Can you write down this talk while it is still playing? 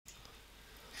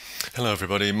Hello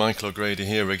everybody, Michael O'Grady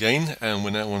here again, and we're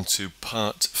now on to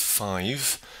part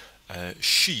 5,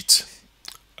 sheet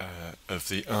of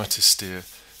the Artisteer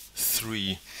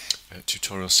 3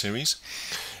 tutorial series.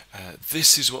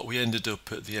 This is what we ended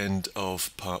up at the end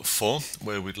of part 4,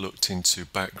 where we'd looked into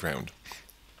background.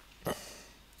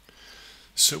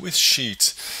 So with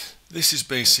sheet, this is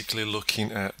basically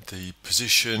looking at the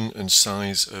position and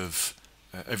size of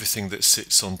everything that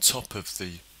sits on top of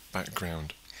the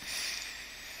background.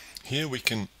 Here we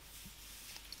can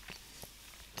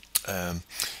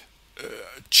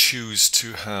choose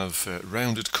to have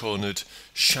rounded, cornered,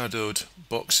 shadowed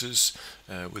boxes,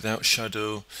 without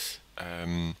shadow,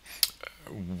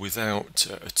 without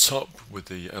a top, with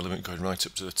the element going right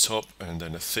up to the top, and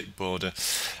then a thick border.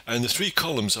 And the 3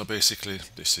 columns are basically,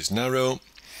 this is narrow,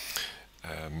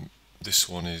 this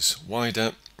one is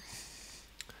wider,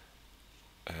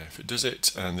 if it does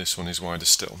it, and this one is wider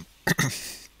still.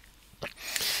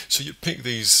 So you pick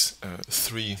these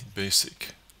 3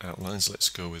 basic outlines. Let's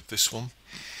go with this one,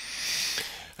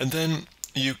 and then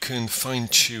you can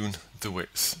fine-tune the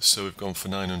width. So we've gone for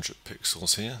 900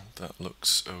 pixels here. That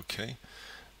looks okay.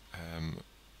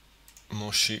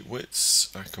 More sheet widths,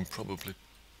 I can probably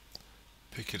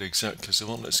pick it exactly as I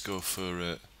want. Let's go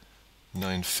for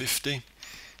 950.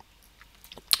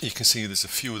 You can see there's a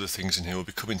few other things in here. We'll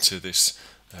be coming to this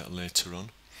later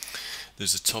on.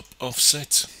 There's a top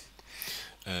offset.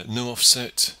 No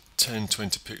offset, 10,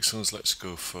 20 pixels, let's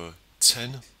go for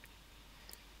 10.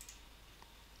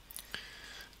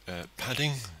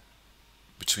 Padding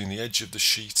between the edge of the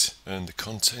sheet and the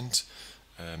content.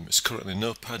 It's currently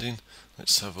no padding.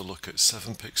 Let's have a look at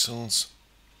 7 pixels.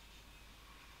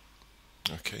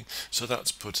 Okay, so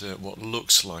that's put what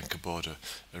looks like a border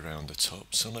around the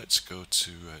top. So let's go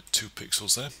to 2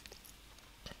 pixels there.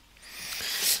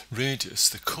 Radius,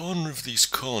 the corner of these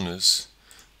corners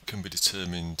can be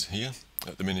determined here.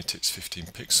 At the minute it's 15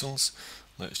 pixels.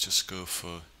 Let's just go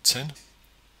for 10.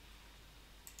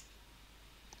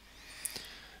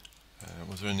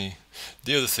 Was there any?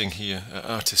 The other thing here,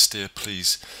 Artisteer,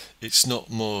 please, it's not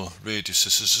more radius,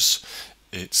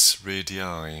 it's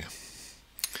radii.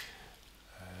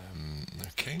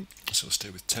 Okay, so we'll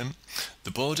stay with 10.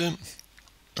 The border,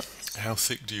 how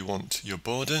thick do you want your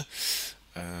border?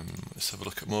 Let's have a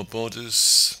look at more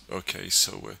borders. Okay,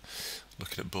 so we're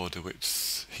looking at border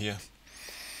width here.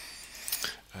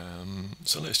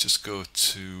 So let's just go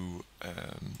to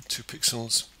 2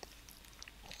 pixels,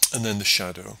 and then the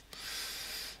shadow.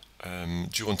 Do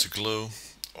you want a glow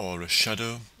or a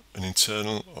shadow, an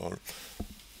internal, or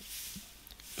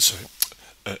sorry,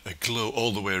 a glow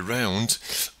all the way around,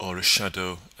 or a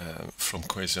shadow from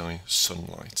quasi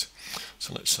sunlight?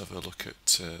 So let's have a look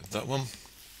at that one.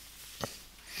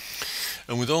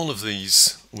 And with all of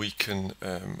these we can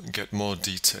get more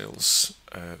details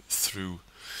through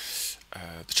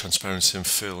the transparency and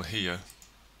fill here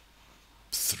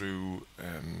through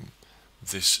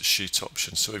this sheet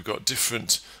option. So we've got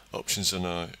different options on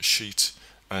our sheet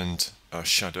and our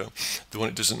shadow. The one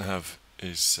it doesn't have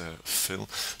is fill.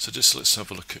 So just let's have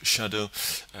a look at shadow.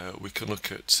 We can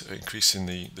look at increasing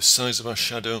the size of our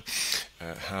shadow,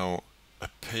 how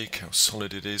opaque, how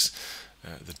solid it is,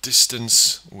 the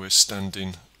distance we're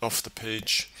standing off the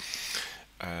page,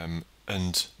 and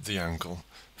the angle.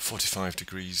 45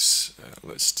 degrees,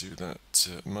 let's do that,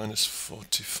 minus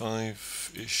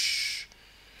 45-ish.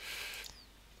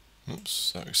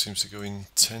 Oops, that seems to go in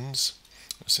tens.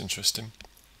 That's interesting.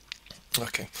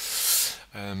 Okay,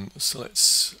 so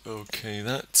let's OK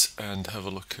that and have a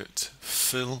look at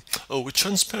fill. Oh, with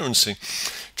transparency.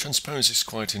 Transparency is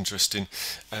quite interesting.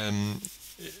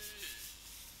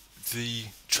 The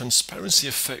transparency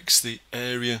affects the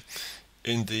area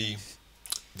in the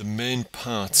main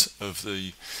part of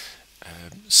the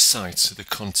site, the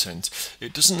content.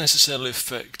 It doesn't necessarily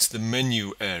affect the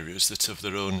menu areas that have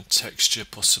their own texture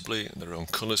possibly and their own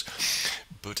colours,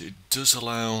 but it does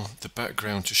allow the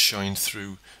background to shine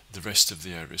through the rest of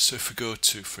the areas. So if we go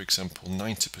to, for example,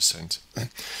 90%,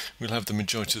 we'll have the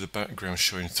majority of the background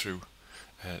showing through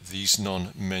these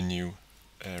non-menu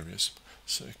areas.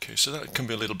 So, okay, so that can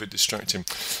be a little bit distracting,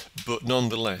 but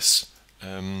nonetheless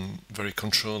very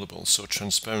controllable. So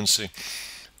transparency,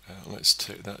 let's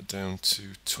take that down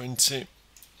to 20.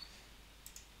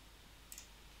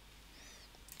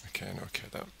 Okay, and okay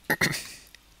that.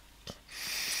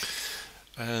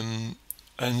 And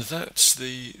that's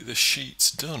the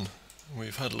sheet done.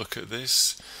 We've had a look at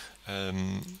this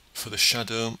for the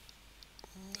shadow.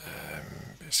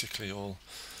 Basically all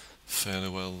fairly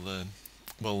well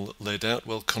laid out,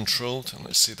 well controlled. And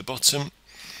let's see the bottom.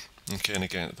 Okay, and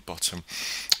again at the bottom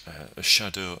a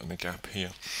shadow and a gap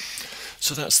here.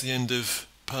 So that's the end of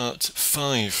part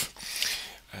 5.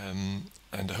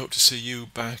 And I hope to see you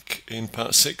back in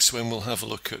part 6 when we'll have a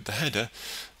look at the header,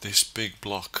 this big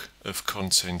block of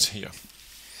content here.